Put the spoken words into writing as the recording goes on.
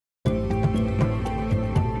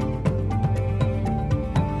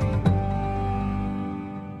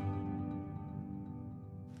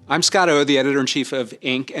I'm Scott O, the editor-in-chief of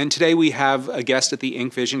Inc., and today we have a guest at the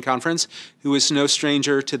Inc. Vision Conference who is no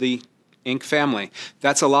stranger to the Inc. family.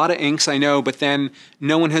 That's a lot of Incs, I know, but then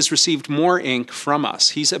no one has received more Inc. from us.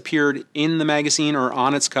 He's appeared in the magazine or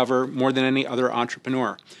on its cover more than any other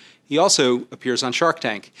entrepreneur. He also appears on Shark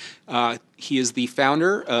Tank. He is the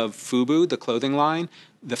founder of FUBU, the clothing line,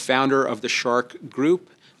 the founder of the Shark Group,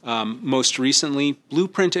 most recently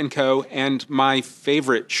Blueprint & Co., and my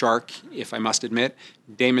favorite shark, if I must admit,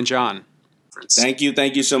 Daymond John. Thank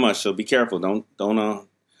you so much. So be careful. Don't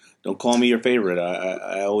call me your favorite.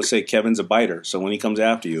 I always say Kevin's a biter. So when he comes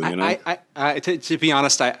after you, you know. To be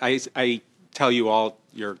honest, I tell you all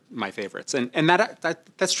you're my favorites, and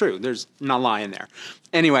that's true. There's not lying there.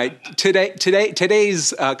 Anyway,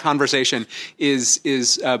 today's conversation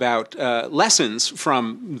is about lessons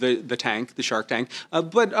from the Shark Tank,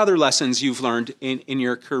 but other lessons you've learned in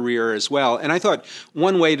your career as well. And I thought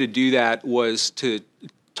one way to do that was to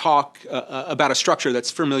talk about a structure that's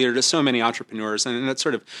familiar to so many entrepreneurs, and that's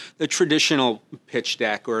sort of the traditional pitch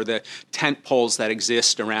deck or the tent poles that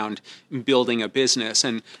exist around building a business.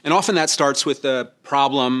 And often that starts with a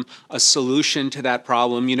problem, a solution to that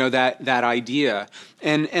problem, you know, that idea.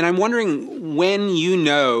 And I'm wondering when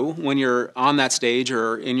you're on that stage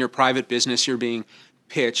or in your private business you're being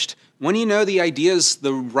pitched, when you know the idea is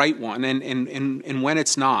the right one and when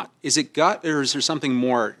it's not. Is it gut or is there something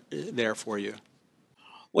more there for you?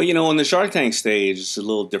 Well, you know, on the Shark Tank stage, it's a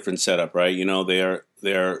little different setup, right? You know,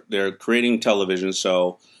 they're creating television,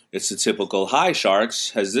 so it's a typical, "Hi,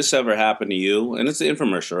 sharks, has this ever happened to you?" And it's an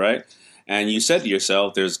infomercial, right? And you said to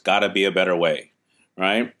yourself, "There's got to be a better way,"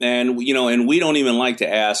 right? And you know, and we don't even like to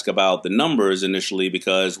ask about the numbers initially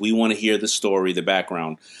because we want to hear the story, the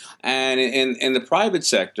background. And in the private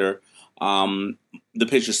sector, the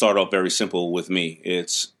pitches start off very simple with me.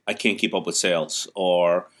 It's, "I can't keep up with sales,"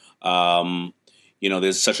 or you know,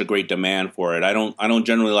 there's such a great demand for it. I don't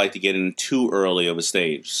generally like to get in too early of a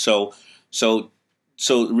stage. So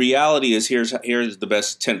reality is here's the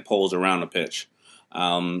best tent poles around the pitch.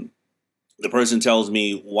 The person tells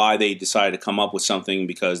me why they decided to come up with something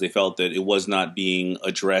because they felt that it was not being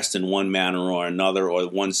addressed in one manner or another, or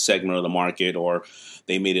one segment of the market, or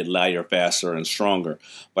they made it lighter, faster, and stronger.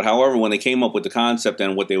 But however, when they came up with the concept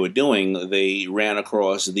and what they were doing, they ran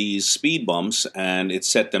across these speed bumps and it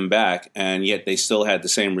set them back, and yet they still had the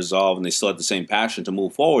same resolve and they still had the same passion to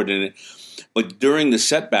move forward in it. But during the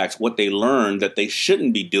setbacks, what they learned that they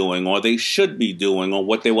shouldn't be doing or they should be doing, or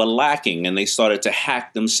what they were lacking, and they started to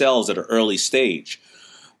hack themselves at an early stage.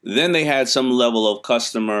 Then they had some level of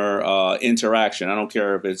customer interaction. I don't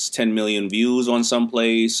care if it's 10 million views on some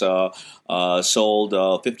place,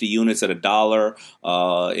 sold 50 units at $1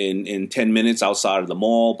 in 10 minutes outside of the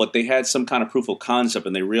mall, but they had some kind of proof of concept,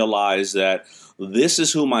 and they realized that this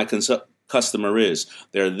is who my customer is.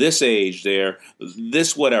 They're this age, they're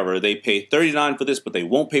this whatever. They pay $39 for this, but they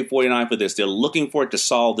won't pay $49 for this. They're looking for it to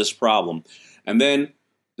solve this problem. And then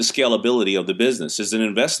the scalability of the business. Is it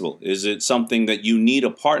investable? Is it something that you need a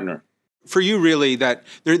partner? For you, really, that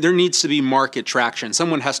there needs to be market traction.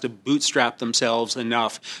 Someone has to bootstrap themselves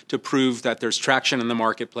enough to prove that there's traction in the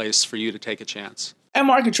marketplace for you to take a chance. And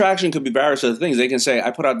market traction could be various other things. They can say,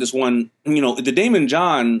 I put out this one, you know, the Daymond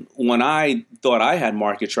John, when I thought I had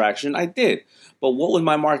market traction, I did. But what was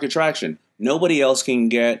my market traction? Nobody else can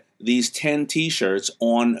get these 10 T-shirts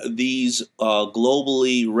on these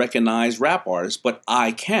globally recognized rap artists, but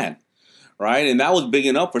I can, right? And that was big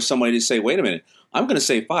enough for somebody to say, wait a minute, I'm going to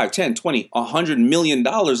save 5, 10, 20, $100 million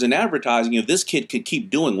in advertising if this kid could keep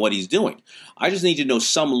doing what he's doing. I just need to know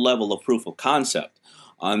some level of proof of concept.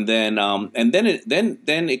 And then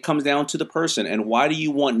it comes down to the person. And why do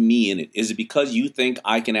you want me in it? Is it because you think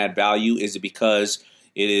I can add value? Is it because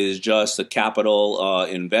it is just a capital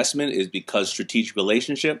investment? Is it because strategic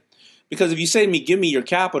relationship? Because if you say to me, give me your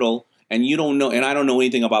capital, and you don't know, and I don't know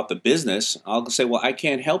anything about the business, I'll say, well, I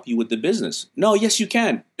can't help you with the business. No, yes, you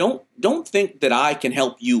can. Don't think that I can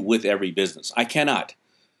help you with every business. I cannot.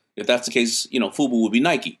 If that's the case, you know, FUBU would be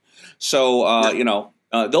Nike. So, you know,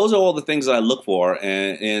 those are all the things that I look for,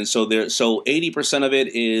 and so 80% of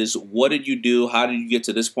it is what did you do, how did you get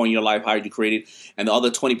to this point in your life, how did you create it, and the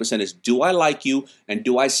other 20% is do I like you and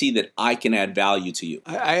do I see that I can add value to you.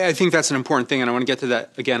 I think that's an important thing, and I want to get to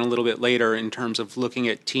that again a little bit later in terms of looking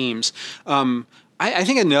at teams. I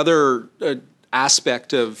think another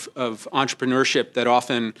aspect of entrepreneurship that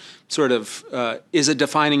often sort of is a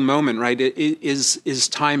defining moment, right, is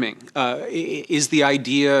timing. Is the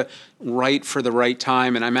idea right for the right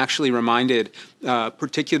time? And I'm actually reminded,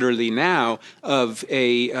 particularly now, of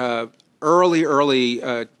a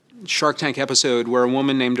early Shark Tank episode where a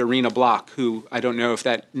woman named Irina Block, who I don't know if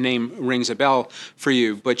that name rings a bell for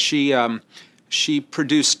you, but she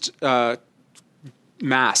produced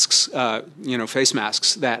masks, face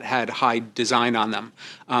masks that had high design on them.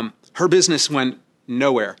 Her business went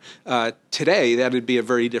nowhere. Today, that would be a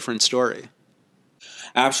very different story.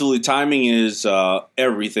 Absolutely. Timing is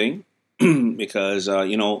everything because,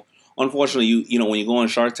 unfortunately, when you go on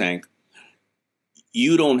Shark Tank,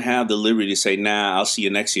 you don't have the liberty to say, nah, I'll see you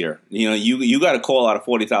next year. You got to call out of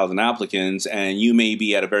 40,000 applicants, and you may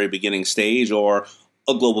be at a very beginning stage, or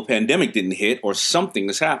a global pandemic didn't hit, or something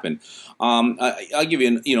has happened. I'll give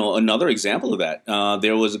you another example of that.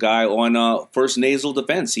 There was a guy on First Nasal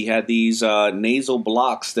Defense. He had these nasal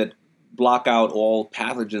blocks that block out all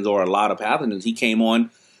pathogens, or a lot of pathogens. He came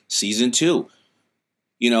on season 2.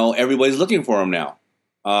 Everybody's looking for him now.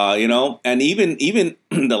 And even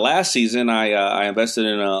the last season, I invested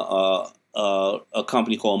in a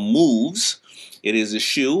company called Moves. It is a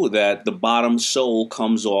shoe that the bottom sole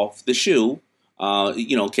comes off the shoe.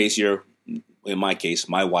 In case in my case,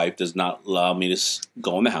 my wife does not allow me to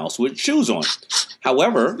go in the house with shoes on.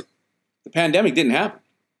 However, the pandemic didn't happen.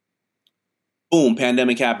 Boom,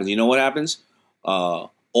 pandemic happens. You know what happens?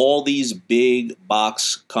 All these big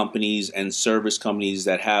box companies and service companies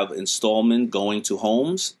that have installment going to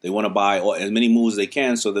homes, they want to buy as many moves as they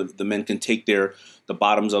can so that the men can take the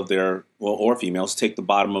bottoms of their, or females, take the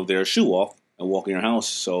bottom of their shoe off and walk in your house.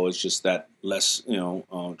 So it's just that less,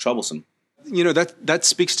 troublesome. That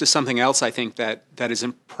speaks to something else I think that is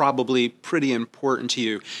probably pretty important to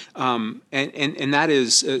you, and that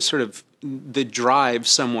is sort of the drive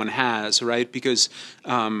someone has, right? Because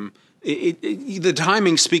the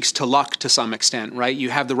timing speaks to luck to some extent, right? You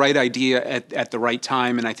have the right idea at the right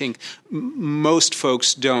time, and I think most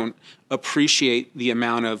folks don't appreciate the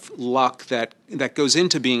amount of luck that goes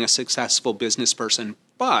into being a successful business person.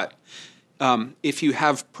 But if you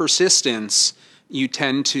have persistence, you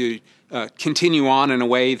tend to continue on in a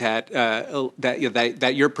way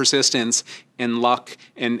that your persistence and luck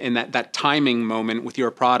and that timing moment with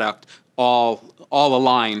your product all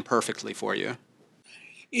align perfectly for you.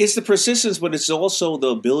 It's the persistence, but it's also the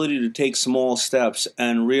ability to take small steps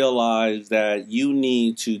and realize that you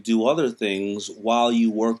need to do other things while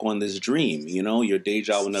you work on this dream. Your day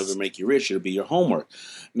job will never make you rich. It'll be your homework.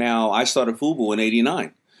 Now, I started FUBU in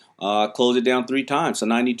 '89. Closed it down 3 times, so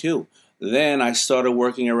 92. Then I started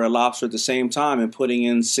working at Red Lobster at the same time and putting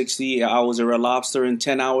in 60 hours at Red Lobster and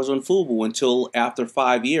 10 hours on FUBU until after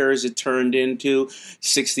 5 years it turned into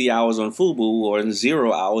 60 hours on FUBU or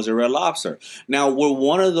 0 hours at Red Lobster. Now, were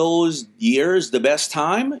one of those years the best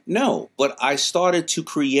time? No, but I started to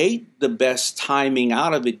create the best timing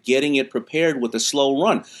out of it, getting it prepared with a slow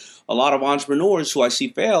run. A lot of entrepreneurs who I see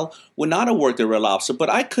fail would not have worked at Red Lobster,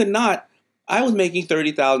 but I could not. I was making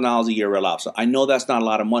 $30,000 a year at Red Lobster. I know that's not a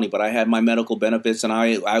lot of money, but I had my medical benefits, and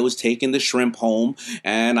I was taking the shrimp home,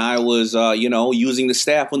 and I was, using the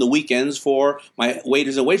staff on the weekends for my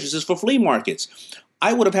waiters and waitresses for flea markets.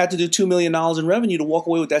 I would have had to do $2 million in revenue to walk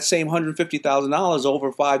away with that same $150,000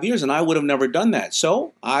 over 5 years, and I would have never done that.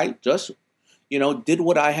 So I just, did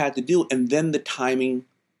what I had to do, and then the timing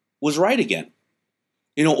was right again.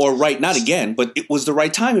 Or right, not again, but it was the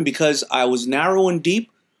right timing because I was narrow and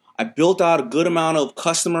deep. I built out a good amount of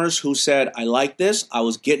customers who said, I like this. I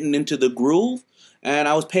was getting into the groove, and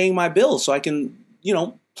I was paying my bills so I can,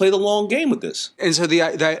 play the long game with this. And so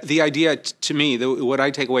the idea to me, what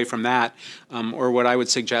I take away from that, or what I would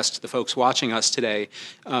suggest to the folks watching us today,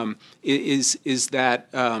 is that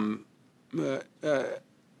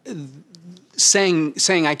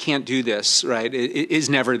saying I can't do this, right, is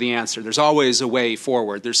never the answer. There's always a way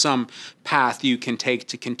forward. There's some path you can take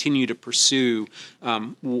to continue to pursue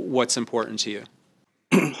what's important to you.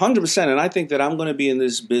 100%. And I think that I'm going to be in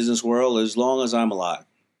this business world as long as I'm alive.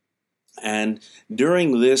 And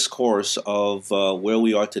during this course of where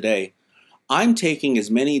we are today, I'm taking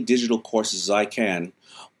as many digital courses as I can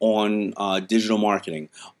on digital marketing,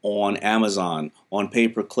 on Amazon, on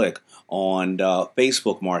pay-per-click, on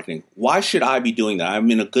Facebook marketing. Why should I be doing that?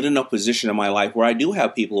 I'm in a good enough position in my life where I do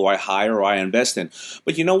have people who I hire or I invest in.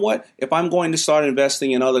 But you know what? If I'm going to start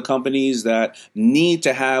investing in other companies that need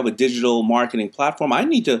to have a digital marketing platform, I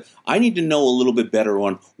need to know a little bit better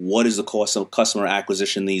on what is the cost of customer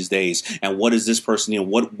acquisition these days, and what is this person,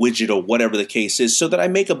 what widget or whatever the case is, so that I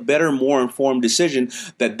make a better, more informed decision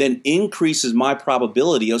that then increases my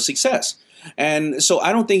probability of success. And so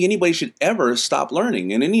I don't think anybody should ever stop learning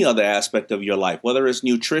in any other aspect of your life, whether it's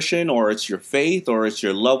nutrition or it's your faith or it's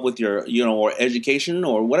your love with your, or education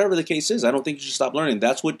or whatever the case is. I don't think you should stop learning.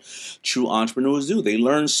 That's what true entrepreneurs do. They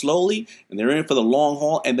learn slowly and they're in it for the long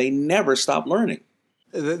haul and they never stop learning.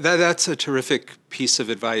 That's a terrific piece of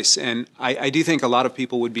advice, and I do think a lot of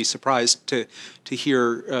people would be surprised to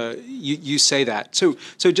hear you say that. So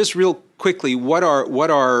just real quickly, what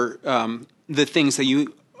are the things that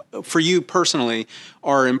for you personally,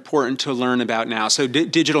 are important to learn about now? So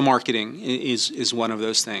digital marketing is one of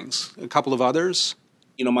those things. A couple of others.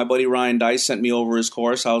 My buddy Ryan Dice sent me over his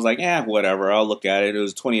course. I was like, whatever, I'll look at it. It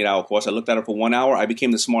was a 28-hour course. I looked at it for 1 hour. I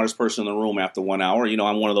became the smartest person in the room after 1 hour.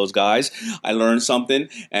 I'm one of those guys. I learned something.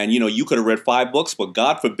 And, you could have read 5 books, but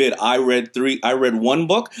God forbid I read 3. I read 1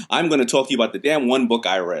 book. I'm going to talk to you about the damn 1 book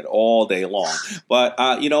I read all day long. But,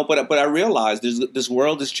 but I realized this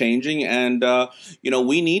world is changing, and,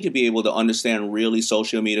 we need to be able to understand really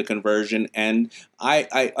social media conversion. And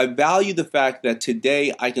I value the fact that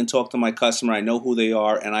today I can talk to my customer. I know who they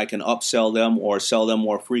are, and I can upsell them or sell them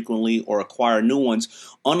more frequently or acquire new ones.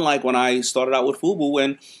 Unlike when I started out with FUBU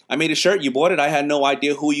and I made a shirt, you bought it, I had no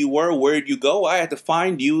idea who you were, where did you go. I had to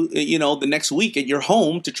find you, the next week at your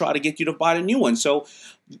home to try to get you to buy the new one. So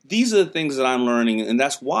these are the things that I'm learning, and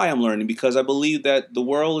that's why I'm learning, because I believe that the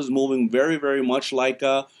world is moving very, very much like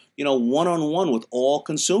one-on-one with all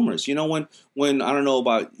consumers. When I don't know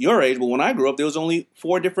about your age, but when I grew up, there was only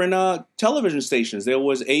 4 different television stations. There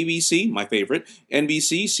was ABC, my favorite,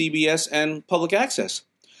 NBC, CBS, and public access.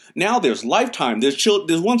 Now there's Lifetime. There's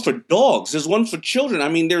one for dogs. There's one for children. I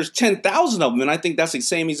mean, there's 10,000 of them, and I think that's the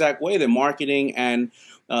same exact way that marketing and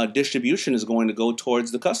distribution is going to go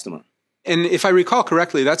towards the customer. And if I recall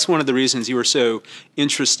correctly, that's one of the reasons you were so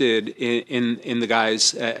interested in the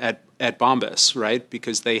guys at Bombas, right?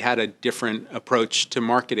 Because they had a different approach to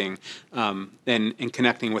marketing and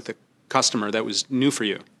connecting with the customer that was new for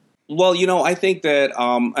you. Well, I think that,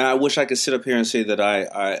 and I wish I could sit up here and say that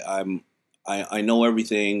I know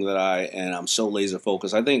everything and I'm so laser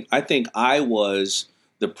focused. I think I was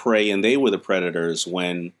the prey and they were the predators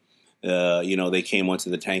when they came onto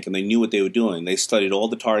the tank, and they knew what they were doing. They studied all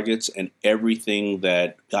the targets and everything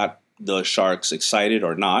that got the sharks excited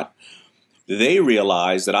or not. They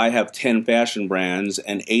realized that I have 10 fashion brands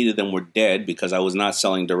and 8 of them were dead because I was not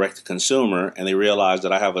selling direct to consumer. And they realized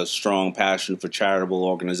that I have a strong passion for charitable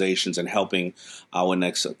organizations and helping our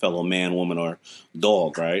next fellow man, woman, or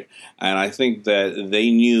dog, right? And I think that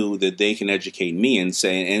they knew that they can educate me and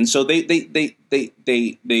so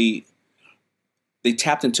they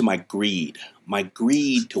tapped into my greed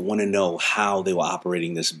to want to know how they were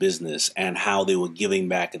operating this business and how they were giving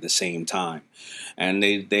back at the same time. And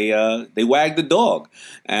they wagged the dog,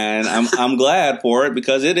 and I'm glad for it,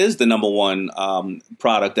 because it is the number 1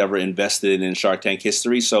 product ever invested in Shark Tank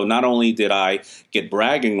history. So not only did I get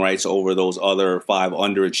bragging rights over those other 5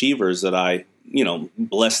 underachievers that I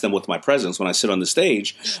bless them with my presence when I sit on the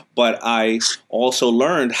stage, but I also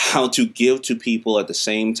learned how to give to people at the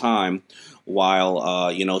same time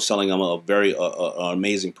while selling them a very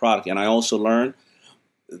amazing product. And I also learned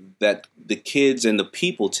that the kids and the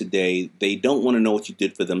people today, they don't want to know what you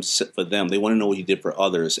did for them. They want to know what you did for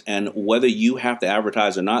others. And whether you have to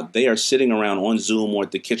advertise or not, they are sitting around on Zoom or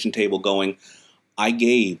at the kitchen table going, I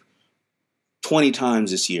gave 20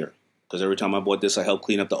 times this year. Because every time I bought this, I helped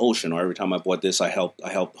clean up the ocean. Or every time I bought this, I helped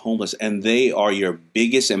homeless. And they are your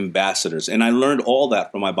biggest ambassadors. And I learned all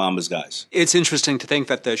that from my Bombas guys. It's interesting to think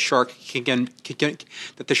that the shark can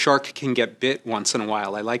get bit once in a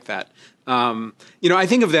while. I like that. I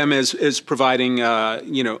think of them as providing a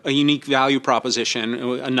unique value proposition.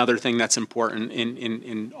 Another thing that's important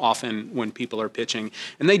in often when people are pitching,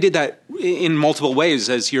 and they did that in multiple ways,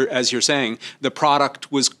 as you're saying. The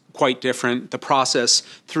product was quite different. The process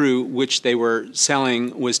through which they were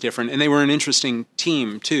selling was different, and they were an interesting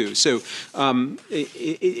team too. So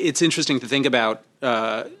it's interesting to think about.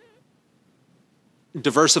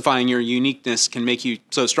 Diversifying your uniqueness can make you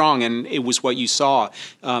so strong, and it was what you saw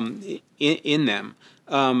in them.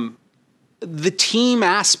 The team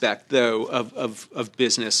aspect, though, of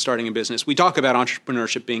business, starting a business, we talk about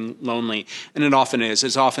entrepreneurship being lonely, and it often is.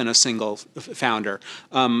 It's often a single founder.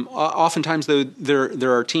 Oftentimes, though,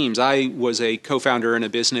 there are teams. I was a co-founder in a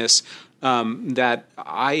business that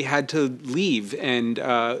I had to leave, and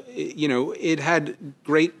it had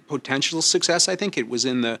great potential success. I think it was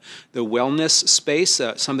in the wellness space,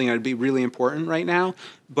 something that would be really important right now.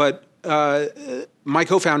 But my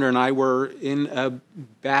co-founder and I were in a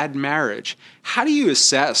bad marriage. How do you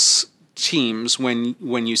assess teams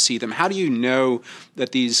when you see them? How do you know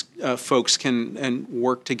that these folks can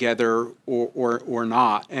work together or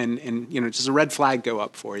not? And does a red flag go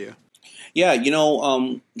up for you? Yeah,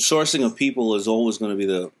 sourcing of people is always going to be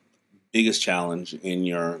the biggest challenge in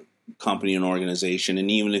your company and organization. And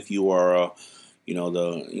even if you are you know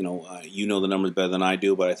the numbers better than I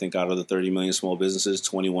do, but I think out of the 30 million small businesses,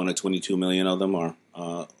 21 or 22 million of them are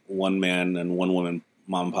one man and one woman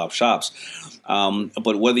mom and pop shops.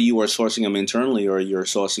 But whether you are sourcing them internally or you're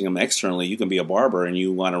sourcing them externally, you can be a barber and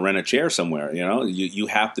you want to rent a chair somewhere. You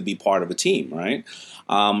have to be part of a team, right?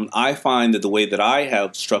 I find that the way that I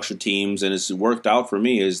have structured teams, and it's worked out for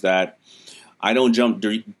me, is that I don't jump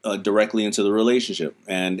directly into the relationship.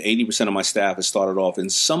 And 80% of my staff has started off in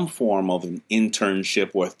some form of an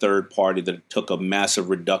internship or a third party that took a massive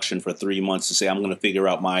reduction for 3 months to say, I'm going to figure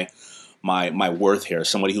out my worth here.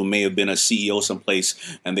 Somebody who may have been a CEO someplace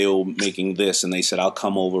and they were making this, and they said, I'll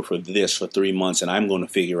come over for this for 3 months and I'm going to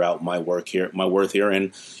figure out my worth here.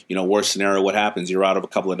 And, worst scenario, what happens? You're out of a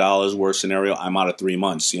couple of dollars. Worst scenario, I'm out of 3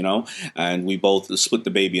 months, and we both split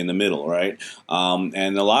the baby in the middle, right?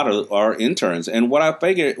 And a lot of our interns. And what I've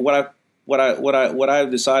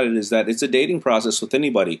decided is that it's a dating process with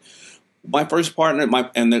anybody. My first partner,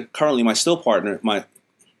 currently my still partner, my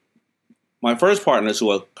first partners, who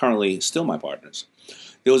are currently still my partners,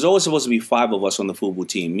 there was always supposed to be 5 of us on the FUBU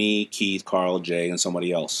team: me, Keith, Carl, Jay, and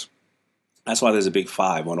somebody else. That's why there's a big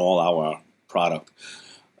 5 on all our product.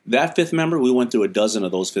 That 5th member, we went through a dozen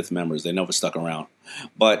of those 5th members. They never stuck around.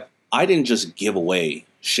 But I didn't just give away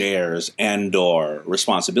shares and or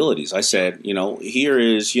responsibilities. I said, here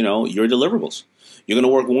is, your deliverables. You're going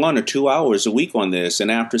to work 1 or 2 hours a week on this, and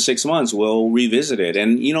after 6 months, we'll revisit it.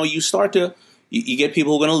 And, you start to... You get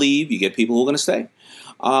people who are going to leave. You get people who are going to stay.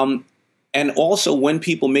 And also, when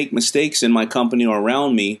people make mistakes in my company or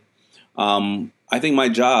around me, I think my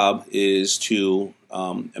job is to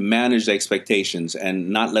manage the expectations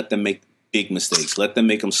and not let them make big mistakes. Let them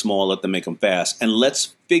make them small. Let them make them fast. And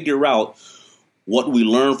let's figure out what we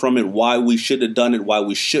learned from it, why we should have done it, why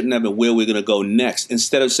we shouldn't have, and where we're going to go next.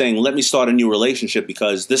 Instead of saying, let me start a new relationship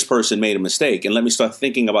because this person made a mistake, and let me start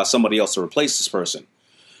thinking about somebody else to replace this person.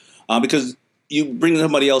 Because you bring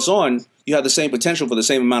somebody else on, you have the same potential for the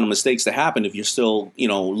same amount of mistakes to happen if you're still,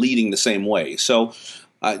 leading the same way. So,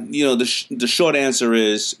 the short answer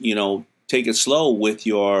is, take it slow with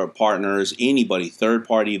your partners, anybody,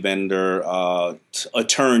 third-party vendor,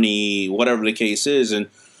 attorney, whatever the case is, and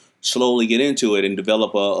slowly get into it and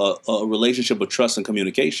develop a relationship of trust and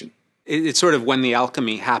communication. It's sort of when the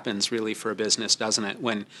alchemy happens, really, for a business, doesn't it?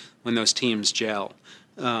 When those teams gel.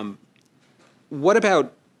 What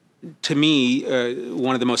about, to me,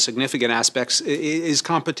 one of the most significant aspects is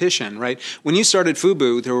competition, right? When you started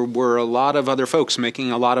FUBU, there were a lot of other folks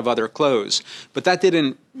making a lot of other clothes, but that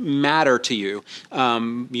didn't matter to you.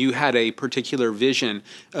 You had a particular vision.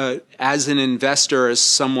 As an investor, as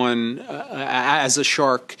someone, as a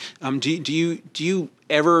shark, do you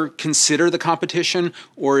ever consider the competition,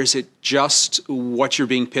 or is it just what you're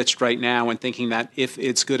being pitched right now and thinking that if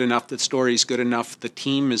it's good enough, the story's good enough, the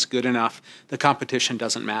team is good enough, the competition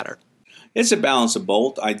doesn't matter? It's a balance of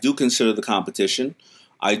both. I do consider the competition.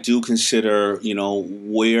 I do consider,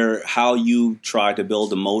 how you try to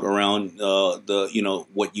build a moat around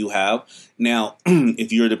what you have. Now,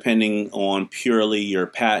 if you're depending on purely your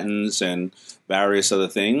patents and various other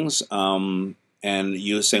things, and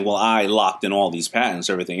you're saying, well, I locked in all these patents,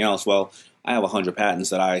 everything else. Well, I have 100 patents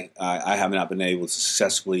that I have not been able to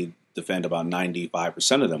successfully defend about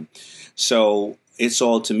 95% of them. So it's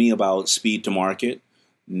all, to me, about speed to market,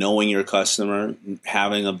 knowing your customer,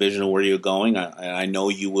 having a vision of where you're going. I know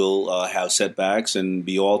you will have setbacks and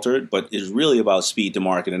be altered, but it's really about speed to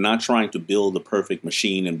market and not trying to build the perfect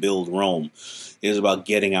machine and build Rome. It is about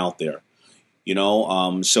getting out there.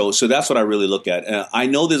 So that's what I really look at. I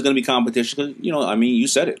know there's going to be competition because, you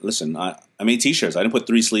said it. Listen, I made T-shirts. I didn't put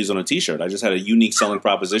 3 sleeves on a T-shirt. I just had a unique selling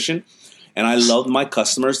proposition, and I loved my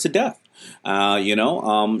customers to death.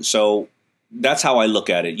 So that's how I look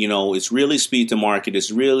at it. It's really speed to market.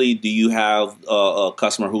 It's really, do you have a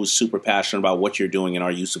customer who's super passionate about what you're doing, and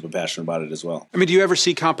are you super passionate about it as well? Do you ever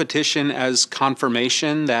see competition as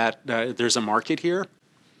confirmation that there's a market here?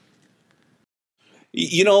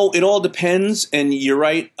 It all depends, and you're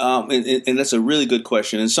right, and that's a really good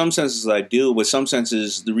question. In some senses I do, but some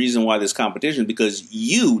senses the reason why there's competition is because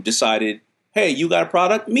you decided, hey, you got a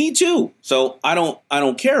product? Me too. So I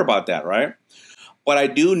don't care about that, right? But I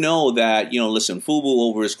do know that, listen, FUBU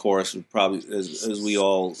over its course, probably, as we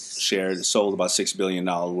all shared, sold about $6 billion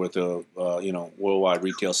worth of, worldwide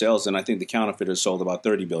retail sales, and I think the counterfeiters sold about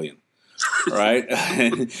 $30 billion. Right?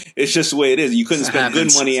 It's just the way it is. You couldn't spend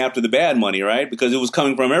good money after the bad money, right? Because it was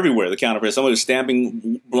coming from everywhere, the counterfeit. Somebody was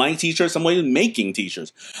stamping blank T-shirts, somebody was making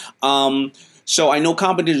T-shirts. So I know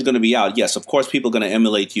competition is going to be out. Yes, of course, people are going to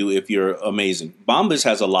emulate you if you're amazing. Bombas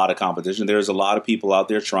has a lot of competition. There's a lot of people out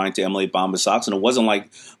there trying to emulate Bombas socks, and it wasn't like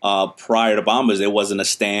prior to Bombas, there wasn't a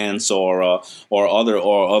Stance or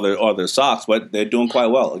other socks, but they're doing quite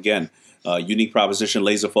well. Again, unique proposition,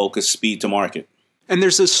 laser focus, speed to market. And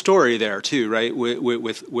there's a story there too, right?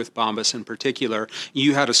 With Bombas in particular,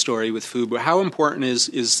 you had a story with FUBU. How important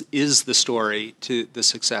is the story to the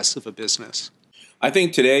success of a business? I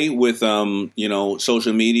think today with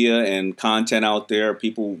social media and content out there,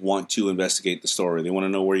 people want to investigate the story. They want to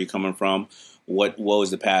know where you're coming from, what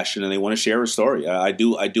was the passion, and they want to share a story. I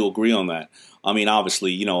do agree on that. I mean,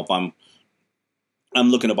 obviously, if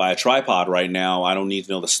I'm looking to buy a tripod right now, I don't need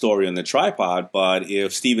to know the story on the tripod. But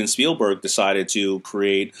if Steven Spielberg decided to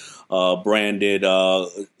create a branded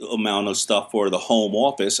amount of stuff for the home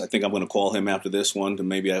office, I think I'm going to call him after this one to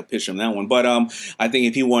maybe I pitch him that one. But I think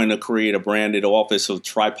if he wanted to create a branded office of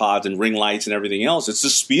tripods and ring lights and everything else, it's the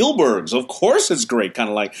Spielbergs. Of course it's great, kind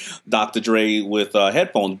of like Dr. Dre with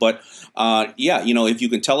headphones. But if you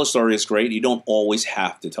can tell a story, it's great. You don't always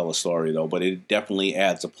have to tell a story, though, but it definitely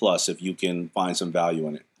adds a plus if you can find some value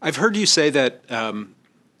in it. I've heard you say that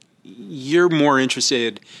you're more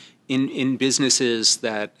interested in businesses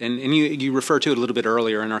that, and you referred to it a little bit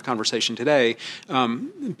earlier in our conversation today,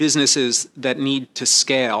 businesses that need to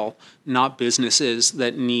scale, not businesses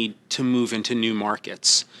that need to move into new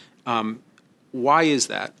markets. Why is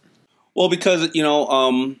that? Well, because,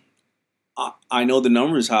 I know the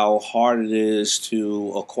numbers, how hard it is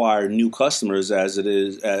to acquire new customers as it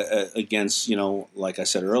is against, like I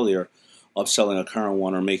said earlier, upselling a current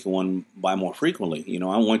one or making one buy more frequently.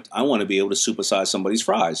 I want to be able to supersize somebody's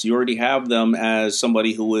fries. You already have them as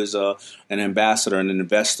somebody who is an ambassador and an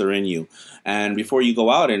investor in you. And before you go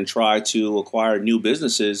out and try to acquire new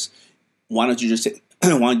businesses, why don't you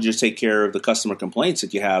just take care of the customer complaints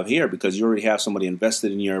that you have here, because you already have somebody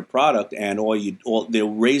invested in your product, and they're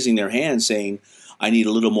raising their hand saying, I need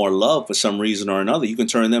a little more love for some reason or another. You can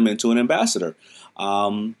turn them into an ambassador.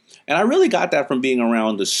 And I really got that from being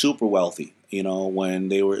around the super wealthy, when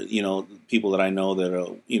they were, people that I know that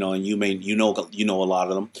are, and you know a lot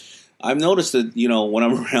of them. I've noticed that, when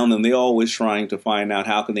I'm around them, they're always trying to find out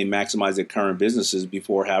how can they maximize their current businesses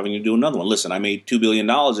before having to do another one. Listen, I made $2 billion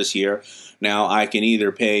this year. Now I can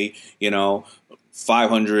either pay,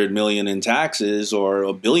 $500 million in taxes or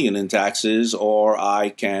 $1 billion in taxes, or I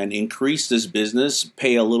can increase this business,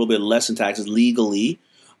 pay a little bit less in taxes legally,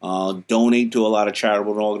 donate to a lot of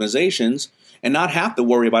charitable organizations, and not have to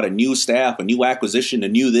worry about a new staff, a new acquisition, a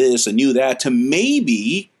new this, a new that, to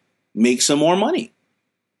maybe make some more money.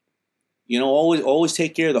 Always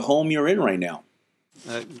take care of the home you're in right now.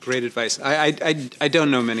 Great advice. I don't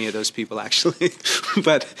know many of those people, actually,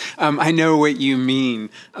 but I know what you mean,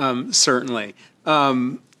 certainly.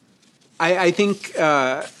 I think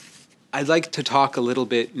I'd like to talk a little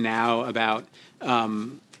bit now about,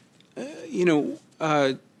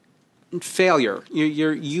 failure.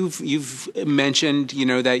 You've mentioned,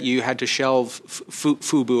 that you had to shelve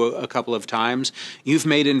FUBU a couple of times. You've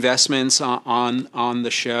made investments on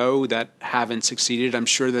the show that haven't succeeded. I'm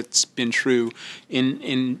sure that's been true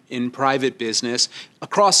in private business.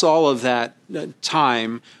 Across all of that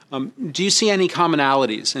time, do you see any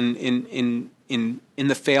commonalities in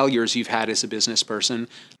the failures you've had as a business person?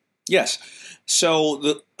 Yes.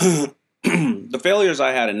 So the failures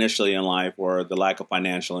I had initially in life were the lack of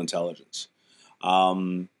financial intelligence,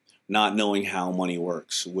 not knowing how money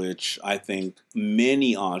works, which I think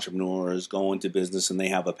many entrepreneurs go into business and they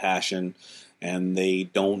have a passion and they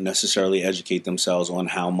don't necessarily educate themselves on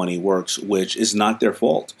how money works, which is not their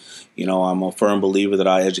fault. I'm a firm believer that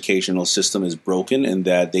our educational system is broken and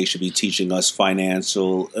that they should be teaching us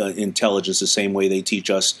financial intelligence the same way they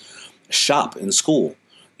teach us shop in school.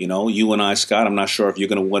 You and I, Scott, I'm not sure if you're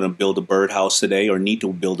going to want to build a birdhouse today or need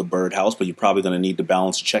to build a birdhouse, but you're probably going to need to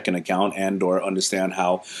balance a checking account and or understand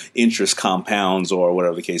how interest compounds or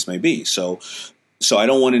whatever the case may be. So I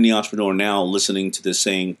don't want any entrepreneur now listening to this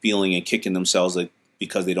saying, feeling and kicking themselves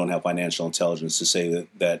because they don't have financial intelligence to say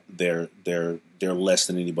that they're less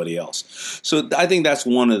than anybody else. So I think that's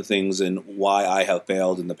one of the things and why I have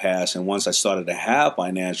failed in the past. And once I started to have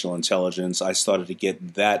financial intelligence, I started to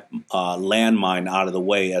get that landmine out of the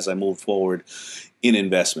way as I moved forward in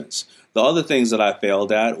investments. The other things that I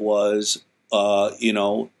failed at was,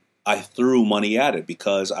 I threw money at it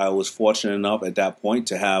because I was fortunate enough at that point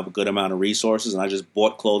to have a good amount of resources, and I just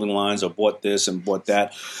bought clothing lines or bought this and bought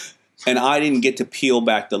that. And I didn't get to peel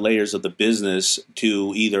back the layers of the business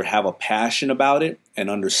to either have a passion about it and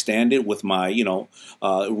understand it with my,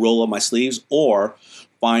 roll up my sleeves, or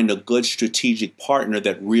find a good strategic partner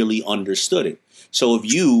that really understood it. So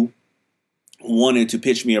if you wanted to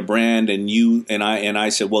pitch me a brand, and I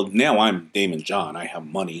said, well, now I'm Daymond John, I have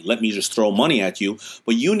money, let me just throw money at you,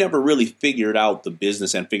 but you never really figured out the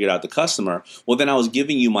business and figured out the customer. Well, then I was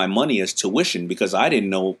giving you my money as tuition because I didn't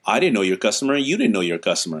know your customer and you didn't know your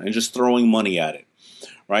customer, and just throwing money at it.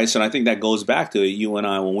 Right. So I think that goes back to you and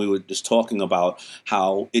I when we were just talking about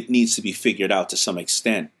how it needs to be figured out to some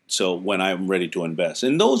extent. So when I'm ready to invest,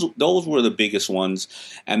 and those were the biggest ones.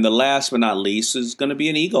 And the last but not least is going to be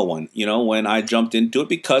an ego one. You know, when I jumped into it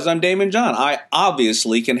because I'm Daymond John, I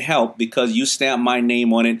obviously can help because you stamp my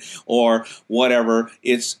name on it or whatever.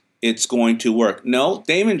 It's going to work. No,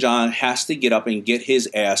 Daymond John has to get up and get his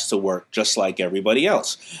ass to work just like everybody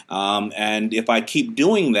else. And if I keep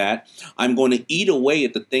doing that, I'm going to eat away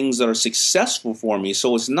at the things that are successful for me.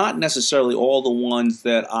 So it's not necessarily all the ones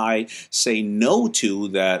that I say no to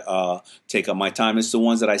that take up my time. It's the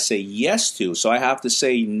ones that I say yes to. So I have to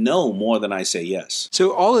say no more than I say yes.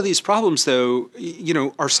 So all of these problems, though,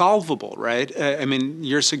 are solvable, right? I mean,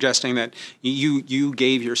 you're suggesting that you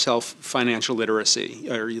gave yourself financial literacy,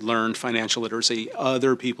 or you learned financial literacy.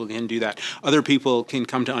 Other people can do that. Other people can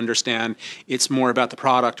come to understand it's more about the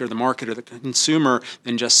product or the market or the consumer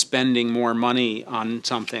than just spending more money on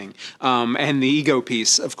something. And the ego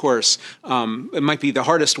piece, of course, it might be the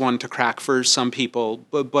hardest one to crack for some people,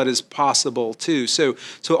 but is possible too. So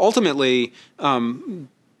ultimately, there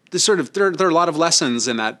are a lot of lessons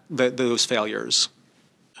in those failures.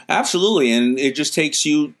 Absolutely, and it just takes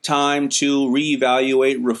you time to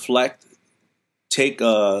reevaluate, reflect, take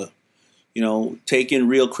in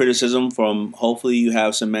real criticism from, hopefully you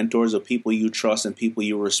have some mentors or people you trust and people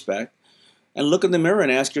you respect, and look in the mirror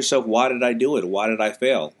and ask yourself, why did I do it? Why did I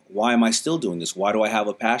fail? Why am I still doing this? Why do I have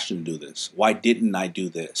a passion to do this? Why didn't I do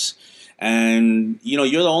this? And you're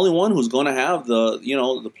the only one who's going to have the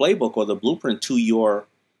playbook or the blueprint to your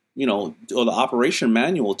or the operation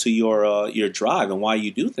manual to your drive and why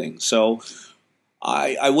you do things. So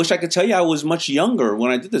I wish I could tell you I was much younger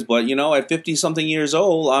when I did this, but at 50 something years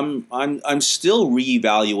old, I'm still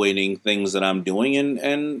reevaluating things that I'm doing,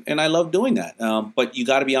 and I love doing that. But you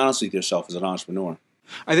got to be honest with yourself as an entrepreneur.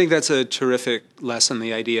 I think that's a terrific lesson.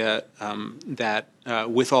 The idea that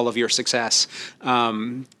with all of your success,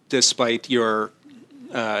 despite your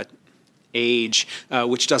age,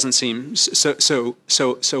 which doesn't seem so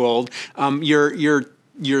old,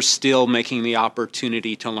 you're still making the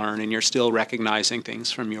opportunity to learn, and you're still recognizing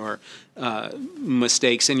things from your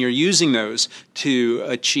mistakes, and you're using those to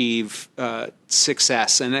achieve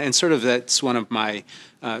success. And sort of that's one of my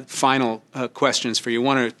final questions for you.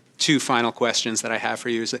 One or two final questions that I have for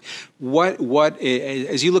you is that what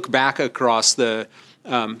as you look back across the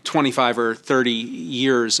 25 or 30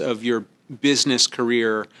 years of your business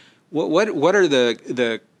career, what are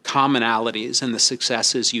the commonalities and the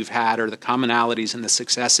successes you've had, or the commonalities and the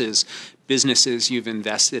successes businesses you've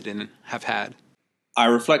invested in have had? I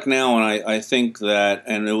reflect now, and I think that,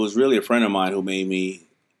 and it was really a friend of mine who made me,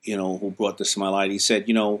 who brought this to my light. He said,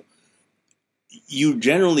 you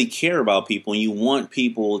generally care about people and you want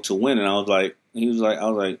people to win. And I was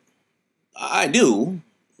like, I do,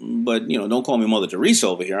 but don't call me Mother Teresa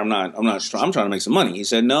over here. I'm trying to make some money. He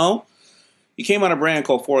said, no. You came on a brand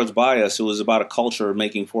called Forward's Bias. It was about a culture,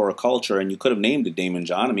 making for a culture, and you could have named it Daymond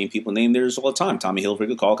John. I mean, people name theirs all the time. Tommy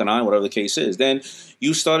Hilfiger, Calkin, whatever the case is. Then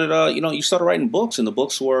you started, you started writing books, and the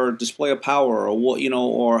books were display of power, or what,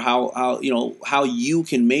 or how you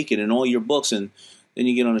can make it in all your books. And then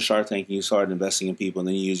you get on the Shark Tank and you start investing in people, and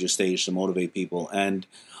then you use your stage to motivate people. And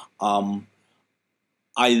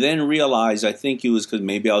I then realized, I think it was because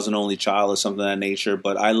maybe I was an only child or something of that nature,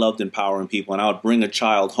 but I loved empowering people, and I would bring a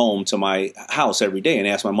child home to my house every day and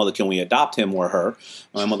ask my mother, can we adopt him or her? And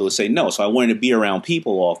my mother would say no. So I wanted to be around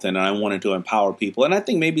people often, and I wanted to empower people. And I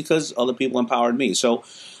think maybe because other people empowered me. So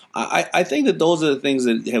I think that those are the things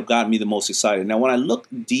that have gotten me the most excited. Now, when I look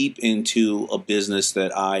deep into a business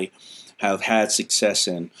that I have had success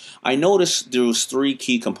in, I noticed there was three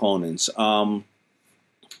key components. I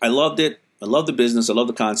loved it. I love the business. I love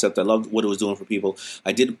the concept. I love what it was doing for people.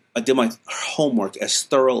 I did my homework as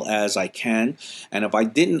thorough as I can, and if I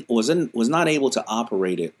was not able to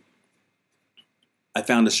operate it, I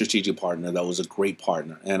found a strategic partner that was a great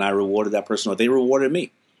partner, and I rewarded that person, or they rewarded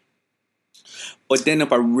me. But then,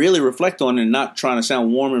 if I really reflect on it, and not trying to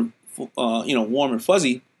sound warm and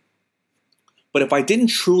fuzzy, but if I didn't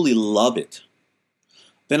truly love it,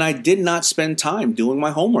 then I did not spend time doing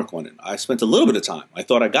my homework on it. I spent a little bit of time. I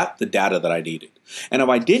thought I got the data that I needed. And if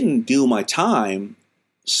I didn't do my time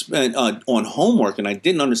spent on homework and I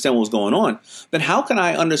didn't understand what was going on, then how can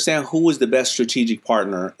I understand who is the best strategic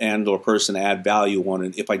partner and or person to add value on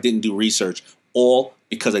it if I didn't do research, all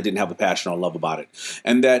because I didn't have a passion or love about it?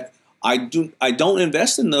 And that I don't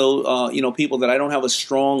invest in those people that I don't have a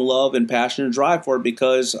strong love and passion and drive for,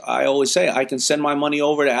 because I always say I can send my money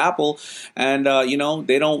over to Apple, and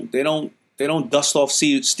they don't dust off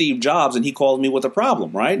Steve Jobs and he calls me with a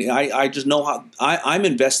problem, right? I just know how I'm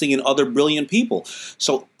investing in other brilliant people.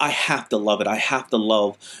 So I have to love it. I have to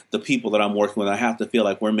love the people that I'm working with. I have to feel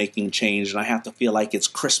like we're making change, and I have to feel like it's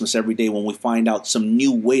Christmas every day when we find out some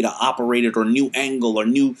new way to operate it, or new angle, or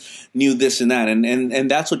new this and that. And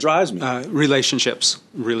that's what drives me. Relationships,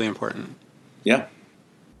 really important. Yeah.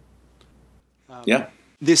 Yeah.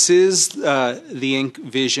 This is the Inc.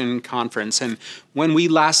 Vision Conference, and when we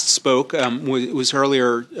last spoke, it was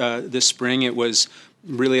earlier this spring. It was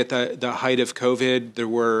really at the height of COVID. There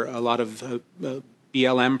were a lot of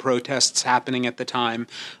BLM protests happening at the time,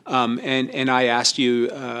 and I asked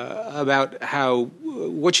you about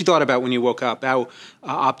what you thought about when you woke up, how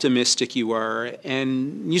optimistic you were,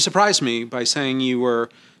 and you surprised me by saying you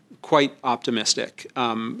were quite optimistic,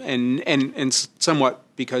 and somewhat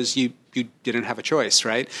because you didn't have a choice,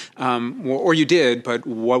 right? Or you did, but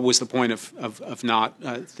what was the point of not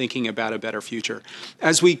thinking about a better future?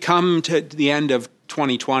 As we come to the end of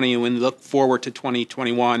 2020 and we look forward to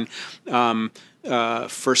 2021,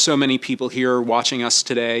 for so many people here watching us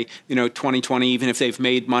today, 2020, even if they've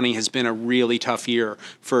made money, has been a really tough year.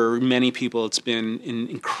 For many people, it's been an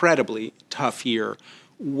incredibly tough year.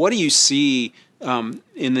 What do you see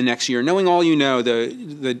in the next year, knowing all you know,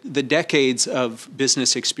 the decades of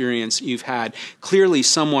business experience you've had? Clearly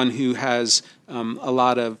someone who has a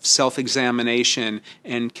lot of self-examination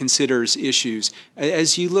and considers issues.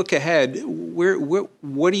 As you look ahead,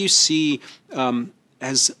 what do you see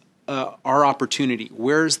as our opportunity?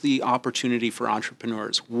 Where's the opportunity for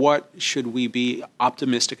entrepreneurs? What should we be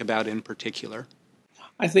optimistic about in particular?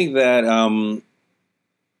 I think that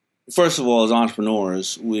first of all, as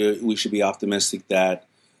entrepreneurs, we should be optimistic that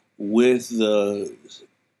with the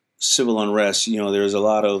civil unrest, there's a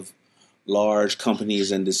lot of large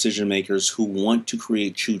companies and decision makers who want to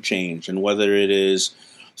create true change. And whether it is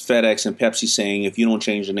FedEx and Pepsi saying, if you don't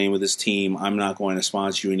change the name of this team, I'm not going to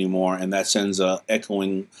sponsor you anymore. And that sends a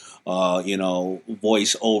echoing,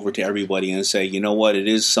 voice over to everybody and say, you know what, it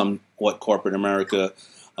is somewhat corporate America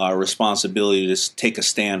responsibility to take a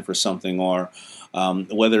stand for something, or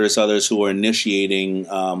whether it's others who are initiating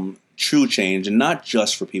true change, and not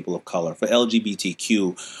just for people of color, for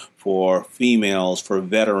LGBTQ, for females, for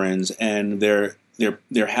veterans, and they're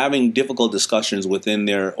having difficult discussions within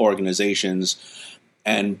their organizations,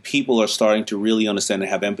 and people are starting to really understand and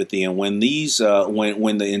have empathy. And when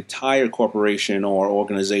when the entire corporation or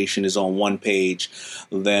organization is on one page,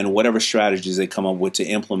 then whatever strategies they come up with to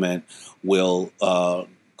implement will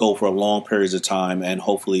go for long periods of time and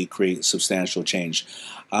hopefully create substantial change.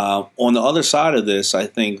 On the other side of this, I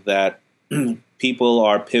think that people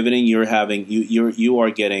are pivoting. You are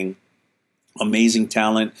getting amazing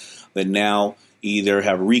talent that now either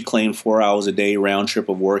have reclaimed 4 hours a day round trip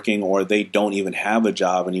of working, or they don't even have a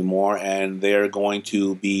job anymore, and they're going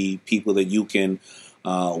to be people that you can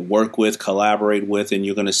work with, collaborate with, and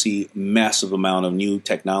you're going to see massive amount of new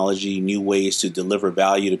technology, new ways to deliver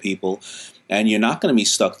value to people. And you're not going to be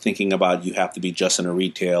stuck thinking about you have to be just in a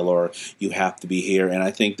retail or you have to be here. And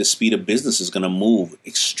I think the speed of business is going to move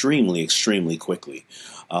extremely, extremely quickly.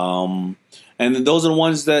 And those are the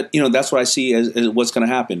ones that, that's what I see as what's going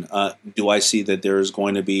to happen. Do I see that there is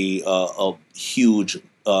going to be a huge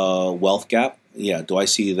wealth gap? Yeah. Do I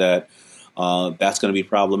see that that's going to be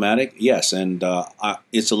problematic? Yes. And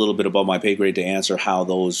it's a little bit above my pay grade to answer how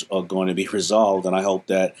those are going to be resolved. And I hope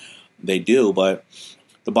that they do. But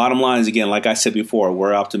the bottom line is, again, like I said before,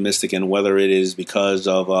 we're optimistic, and whether it is because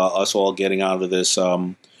of us all getting out of this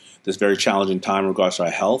this very challenging time in regards to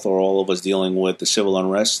our health, or all of us dealing with the civil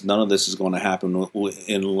unrest, none of this is going to happen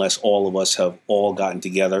unless all of us have all gotten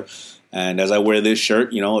together. And as I wear this shirt,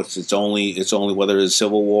 it's only whether it's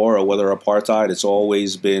civil war or whether apartheid, it's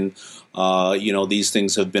always been, these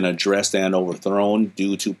things have been addressed and overthrown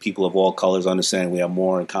due to people of all colors understanding we have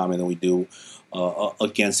more in common than we do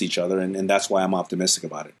against each other, and that's why I'm optimistic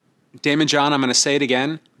about it. Daymond John, I'm going to say it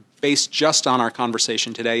again, based just on our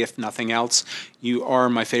conversation today, if nothing else, you are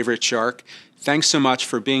my favorite shark. Thanks so much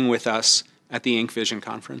for being with us at the Inc. Vision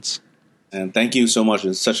Conference. And thank you so much.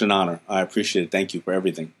 It's such an honor. I appreciate it. Thank you for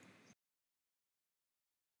everything.